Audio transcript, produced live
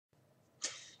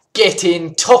Get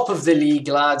in, top of the league,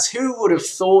 lads. Who would have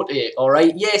thought it,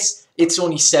 alright? Yes, it's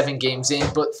only 7 games in,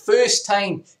 but first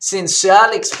time since Sir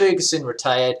Alex Ferguson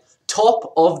retired,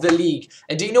 top of the league.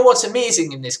 And do you know what's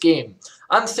amazing in this game?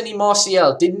 Anthony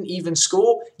Martial didn't even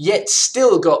score, yet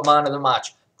still got man of the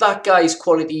match. That guy's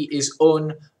quality is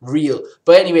unreal.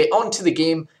 But anyway, on to the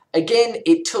game. Again,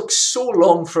 it took so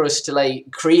long for us to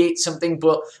create something,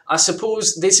 but I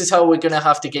suppose this is how we're going to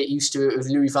have to get used to it with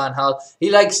Louis van Gaal.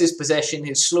 He likes his possession,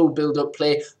 his slow build-up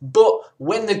play, but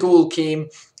when the goal came,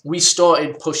 we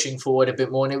started pushing forward a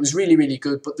bit more, and it was really, really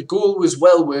good. But the goal was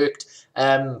well worked.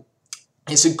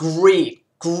 It's a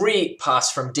great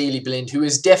pass from Daley Blind, who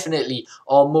is definitely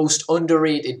our most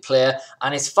underrated player,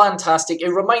 and it's fantastic.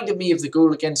 It reminded me of the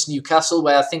goal against Newcastle,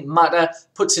 where I think Mata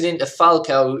puts it into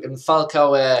Falcao, and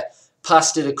Falcao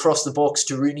passed it across the box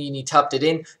to Rooney, and he tapped it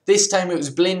in. This time it was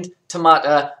Blind to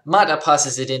Mata. Mata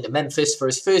passes it into Memphis for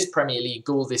his first Premier League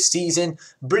goal this season.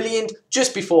 Brilliant,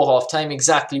 just before half-time,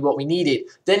 exactly what we needed.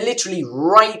 Then literally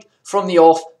right from the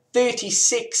off,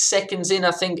 36 seconds in,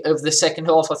 I think, of the second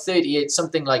half, or 38,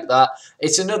 something like that.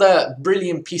 It's another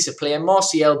brilliant piece of play.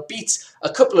 Martial beats a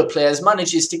couple of players,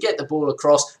 manages to get the ball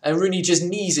across, and Rooney just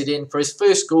knees it in for his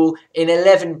first goal in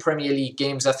 11 Premier League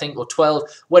games, I think, or 12,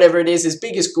 whatever it is, his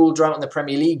biggest goal drought in the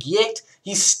Premier League, yet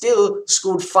he's still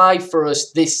scored 5 for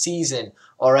us this season.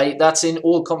 Alright, that's in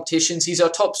all competitions. He's our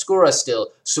top scorer still.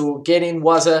 So get in,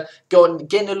 Wazza.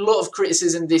 Getting a lot of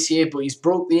criticism this year, but he's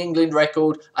broke the England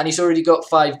record and he's already got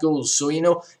 5 goals. So, you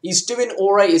know, he's doing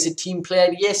alright as a team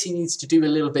player. Yes, he needs to do a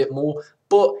little bit more,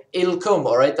 but it'll come,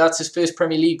 alright? That's his first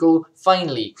Premier League goal,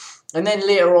 finally. And then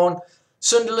later on,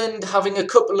 Sunderland having a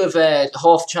couple of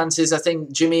half chances. I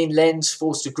think Jermaine Lens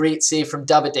forced a great save from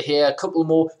David De Gea. A couple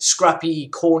more scrappy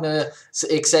corner,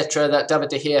 etc. that David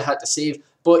De Gea had to save.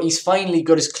 But he's finally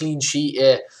got his clean sheet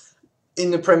in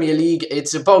the Premier League.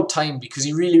 It's about time because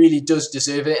he really, really does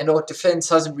deserve it. And our defence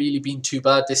hasn't really been too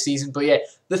bad this season. But yeah,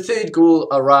 the third goal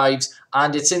arrives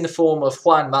and it's in the form of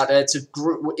Juan Mata.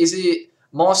 Is it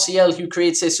Martial who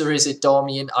creates this, or is it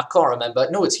Darmian? I can't remember.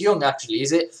 No, it's Young actually,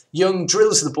 is it? Young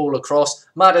drills the ball across.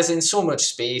 Mata's in so much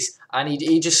space and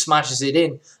he just smashes it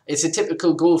in. It's a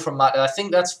typical goal from Mata. I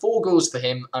think that's 4 goals for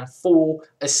him and 4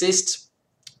 assists.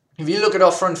 If you look at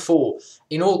our front 4,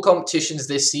 in all competitions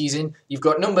this season, you've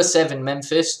got number 7,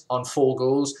 Memphis, on 4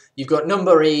 goals. You've got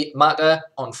number 8, Mata,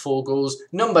 on 4 goals.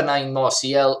 Number 9,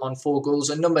 Martial, on 4 goals.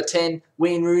 And number 10,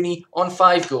 Wayne Rooney, on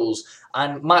 5 goals.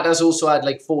 And Mata's also had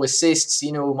 4 assists.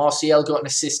 You know, Martial got an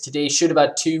assist today. Should have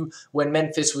had 2 when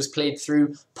Memphis was played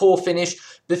through. Poor finish.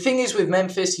 The thing is with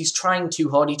Memphis, he's trying too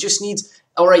hard. He just needs...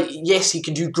 Alright, yes, he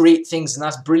can do great things and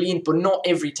that's brilliant, but not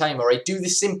every time, alright? Do the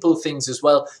simple things as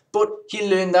well. But he'll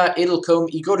learn that, it'll come.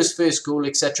 He got his first goal,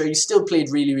 etc. He still played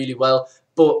really, really well,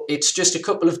 but it's just a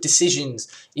couple of decisions.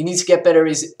 He needs to get better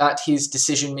at his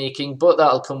decision making, but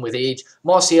that'll come with age.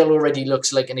 Martial already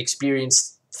looks like an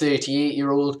experienced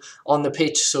 38-year-old on the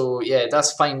pitch, so yeah,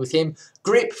 that's fine with him.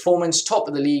 Great performance, top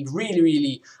of the league, really,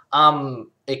 really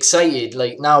excited.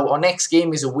 Now our next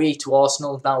game is away to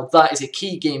Arsenal. Now that is a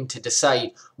key game to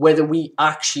decide whether we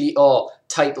actually are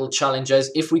title challengers.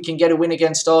 If we can get a win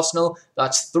against Arsenal,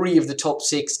 that's 3 of the top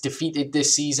 6 defeated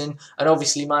this season, and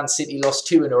obviously Man City lost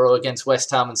 2 in a row against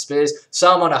West Ham and Spurs,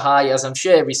 so I'm on a high, as I'm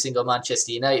sure every single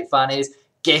Manchester United fan is.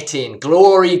 Get in,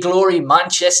 glory, glory,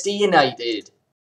 Manchester United.